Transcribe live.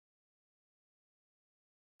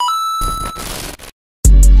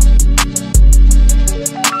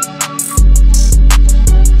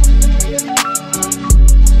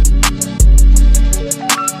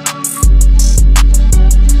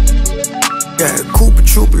Yeah, KOOPA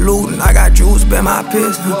TROOPA lootin', I got juice, bet my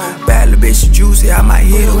piss. Bad little bitch juicy, I might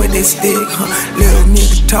hit her with this stick. Little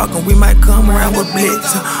nigga talkin', we might come around with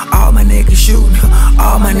blitz. All my niggas shootin',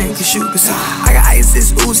 all my niggas shootin'. I got ice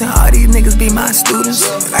this oozing, all these niggas be my students.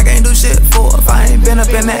 I can't do shit for if I ain't been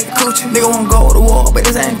up in that coochie. Nigga won't go to war, but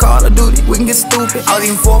this ain't Call of Duty. We can get stupid. I was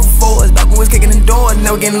eating 4 for 4s, back when we was kicking the doors,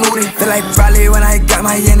 never getting looted. Feel like probably when I got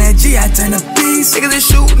my energy, I turn the beast. Niggas is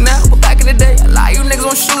shooting now, but back in the day, a lot of you niggas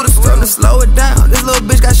gon' shoot us. Tell them to slow it down. This little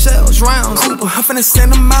bitch got shells, rounds. KOOPA, I'm finna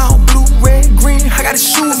send them out. Blue, red, green, I gotta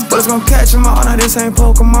shoot them. Bullets gon' catch them all. Now this ain't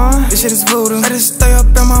Pokemon. This shit is voodoo. I just stay up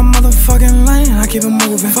in my motherfucking lane. I keep it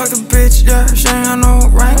moving. Fuck the bitch, yeah. She ain't got no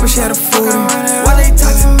rank, but she had a food. While they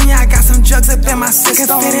talk to me, I got some drugs up in my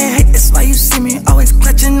system. Fit and hate, that's why you see me always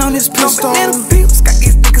clutching on this pistol. Banana peels, got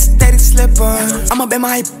these niggas steady slippin'. I'm up in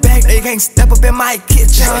my bag, they can't step up in my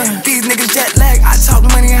kitchen. These niggas jet lag, I talk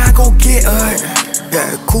money, I go get her.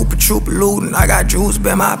 Yeah, KOOPA TROOPA lootin', I got juice,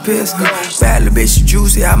 bet my piss. Bad little bitch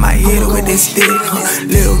juicy, I might hit her with this stick.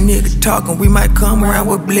 Little nigga talkin', we might come around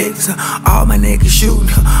with blitz. All my niggas shootin',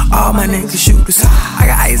 all my niggas shootin'. I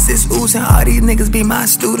got ice this oozing, all these niggas be my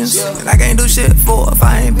students. I can't do shit for if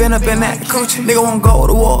I ain't been up in that coochie. Nigga won't go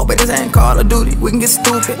to war, but this ain't Call of Duty. We can get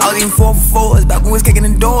stupid. I was eating 4 for 4s, back when we was kicking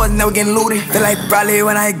the doors, never getting looted. Feel like probably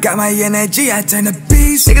when I got my energy, I turn the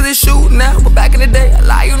beast. Niggas is shooting now, but back in the day, a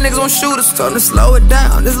lot of you niggas gon' shoot us. Told them to slow it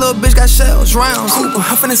down. This little bitch got shells, rounds. KOOPA,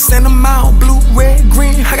 I'm finna send them out. Blue, red,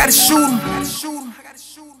 green, I gotta shoot them.